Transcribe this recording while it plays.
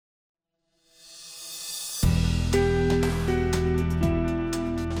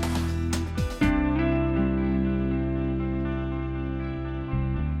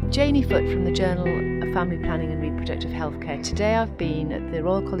Janie Foote from the Journal of Family Planning and Reproductive Healthcare. Today I've been at the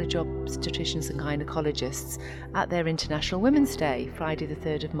Royal College of Obstetricians and Gynaecologists at their International Women's Day, Friday the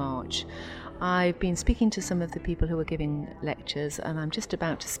 3rd of March. I've been speaking to some of the people who are giving lectures, and I'm just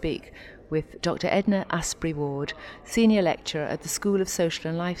about to speak with Dr. Edna Astbury-Ward, Senior Lecturer at the School of Social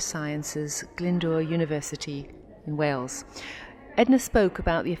and Life Sciences, Glyndwr University in Wales. Edna spoke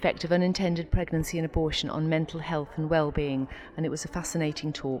about the effect of unintended pregnancy and abortion on mental health and well-being, and it was a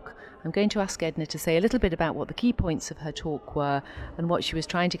fascinating talk. I'm going to ask Edna to say a little bit about what the key points of her talk were and what she was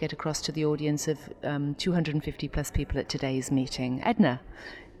trying to get across to the audience of 250 plus people at today's meeting. Edna,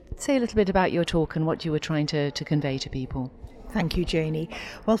 say a little bit about your talk and what you were trying to convey to people. Thank you, Janie.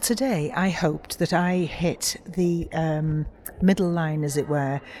 Well, today I hoped that I hit the middle line, as it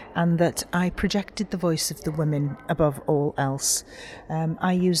were, and that I projected the voice of the women above all else.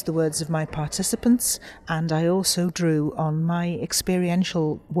 I used the words of my participants, and I also drew on my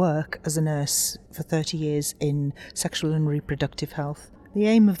experiential work as a nurse for 30 years in sexual and reproductive health. The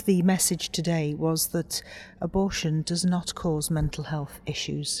aim of the message today was that abortion does not cause mental health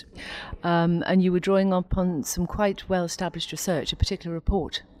issues. And you were drawing upon some quite well-established research, a particular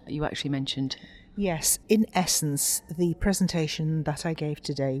report you actually mentioned. Yes, in essence, the presentation that I gave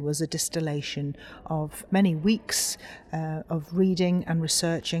today was a distillation of many weeks of reading and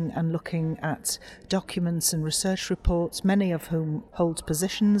researching and looking at documents and research reports, many of whom hold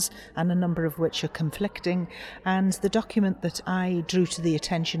positions and a number of which are conflicting. And the document that I drew to the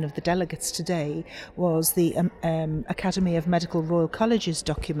attention of the delegates today was the Academy of Medical Royal College's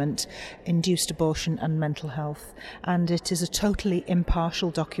document, Induced Abortion and Mental Health. And it is a totally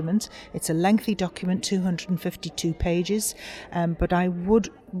impartial document. It's a lengthy document, 252 pages, but I would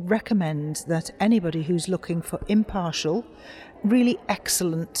recommend that anybody who's looking for impartial, really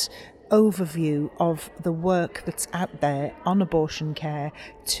excellent overview of the work that's out there on abortion care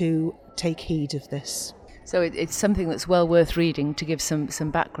to take heed of this. So it's something that's well worth reading to give some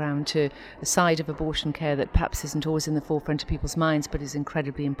background to a side of abortion care that perhaps isn't always in the forefront of people's minds but is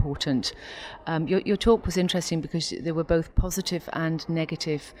incredibly important. Your talk was interesting because there were both positive and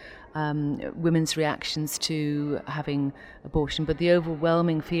negative women's reactions to having abortion, but the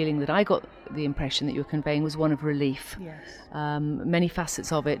overwhelming feeling that I got the impression that you were conveying was one of relief. Yes. Many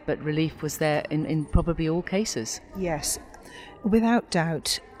facets of it, but relief was there in probably all cases. Yes. Without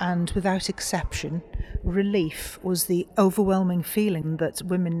doubt and without exception, relief was the overwhelming feeling that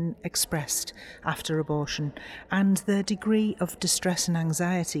women expressed after abortion, and the degree of distress and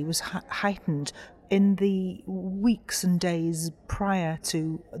anxiety was heightened in the weeks and days prior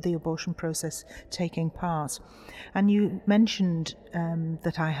to the abortion process taking part. And you mentioned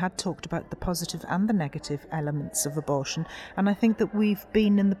that I had talked about the positive and the negative elements of abortion, and I think that we've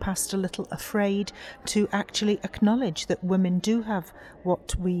been in the past a little afraid to actually acknowledge that women do have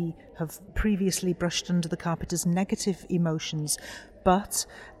what we have previously brushed under the carpet as negative emotions. But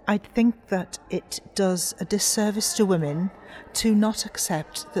I think that it does a disservice to women to not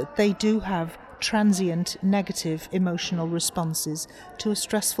accept that they do have transient negative emotional responses to a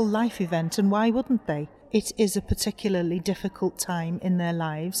stressful life event, and why wouldn't they? It is a particularly difficult time in their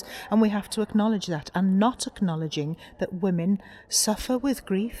lives, and we have to acknowledge that. And not acknowledging that women suffer with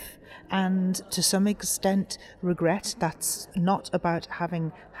grief and to some extent regret, that's not about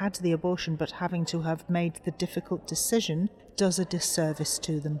having had the abortion but having to have made the difficult decision, does a disservice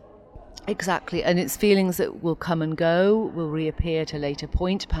to them. Exactly, and it's feelings that will come and go, will reappear at a later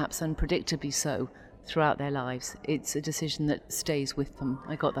point, perhaps unpredictably so, throughout their lives. It's a decision that stays with them.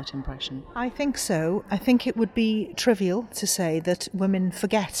 I got that impression. I think so. I think it would be trivial to say that women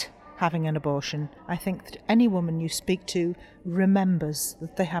forget having an abortion. I think that any woman you speak to remembers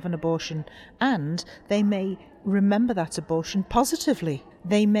that they have an abortion, and they may remember that abortion positively.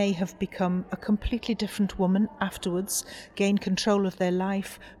 They may have become a completely different woman afterwards, gained control of their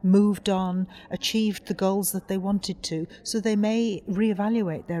life, moved on, achieved the goals that they wanted to. So they may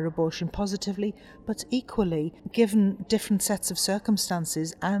reevaluate their abortion positively, but equally given different sets of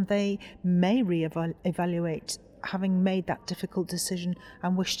circumstances, and they may reevaluate having made that difficult decision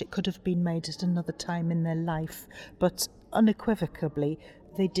and wished it could have been made at another time in their life. But unequivocally,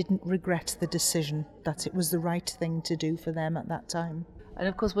 they didn't regret the decision, that it was the right thing to do for them at that time. And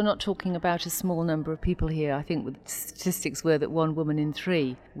of course, we're not talking about a small number of people here. I think the statistics were that 1 woman in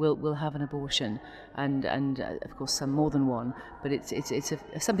 3 will have an abortion, and of course some more than one. But it's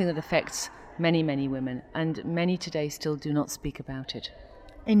something that affects many women, and many today still do not speak about it.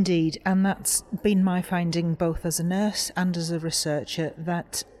 Indeed, and that's been my finding both as a nurse and as a researcher,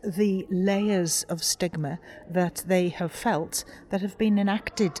 that the layers of stigma that they have felt that have been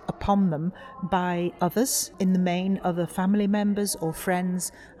enacted upon them by others, in the main other family members or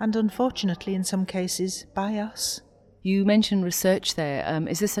friends, and unfortunately in some cases by us. You mentioned research there.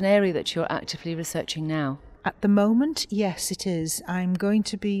 Is this an area that you're actively researching now? At the moment, yes, it is. I'm going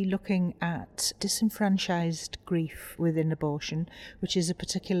to be looking at disenfranchised grief within abortion, which is a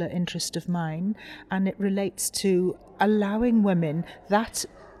particular interest of mine, and it relates to allowing women that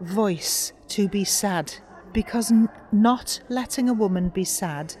voice to be sad, because not letting a woman be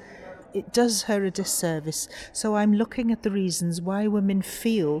sad, it does her a disservice. So I'm looking at the reasons why women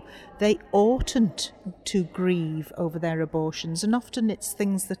feel they oughtn't to grieve over their abortions, and often it's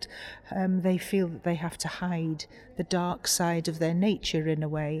things that they feel that they have to hide, the dark side of their nature in a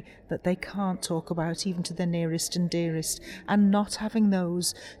way that they can't talk about even to their nearest and dearest, and not having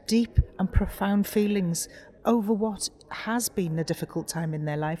those deep and profound feelings over what has been a difficult time in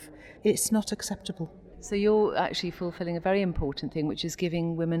their life. It's not acceptable. So you're actually fulfilling a very important thing, which is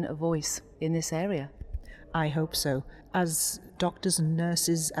giving women a voice in this area. I hope so. As doctors and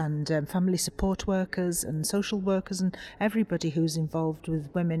nurses and family support workers and social workers and everybody who's involved with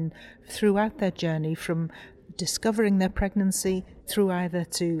women throughout their journey, from discovering their pregnancy through either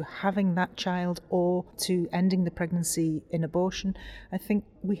to having that child or to ending the pregnancy in abortion, I think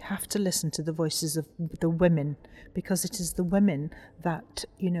we have to listen to the voices of the women, because it is the women that,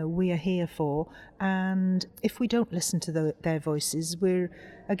 we are here for. And if we don't listen to their voices, we're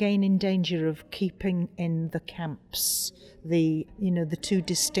again in danger of keeping in the camps, the two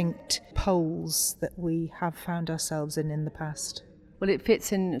distinct poles that we have found ourselves in the past. Well, it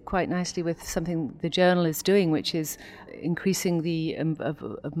fits in quite nicely with something the journal is doing, which is increasing the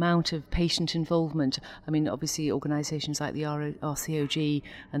amount of patient involvement. I mean, obviously organisations like the RCOG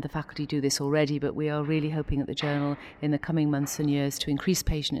and the faculty do this already, but we are really hoping at the journal in the coming months and years to increase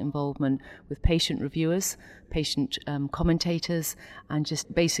patient involvement with patient reviewers, patient commentators, and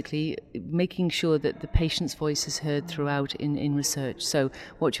just basically making sure that the patient's voice is heard throughout in research. So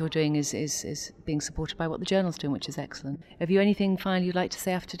what you're doing is being supported by what the journal's doing, which is excellent. Have you anything final you'd like to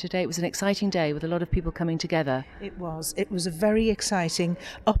say after today? It was an exciting day with a lot of people coming together. It was a very exciting,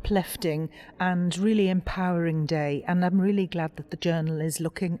 uplifting and really empowering day, and I'm really glad that the journal is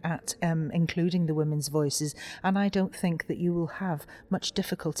looking at including the women's voices, and I don't think that you will have much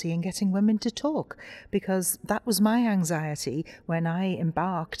difficulty in getting women to talk, because that was my anxiety when I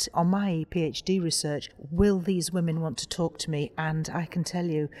embarked on my PhD research. Will these women want to talk to me? And I can tell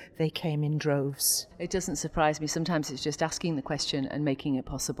you they came in droves. It doesn't surprise me. Sometimes it's just asking the question and making it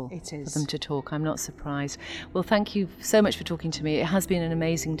possible it is. For them to talk. I'm not surprised. Well, thank you so much for talking to me. It has been an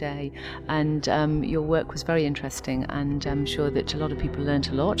amazing day, and your work was very interesting, and I'm sure that a lot of people learnt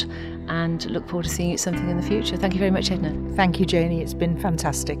a lot, and look forward to seeing something in the future. Thank you very much, Edna. Thank you, Janie. It's been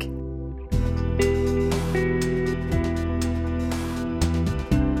fantastic.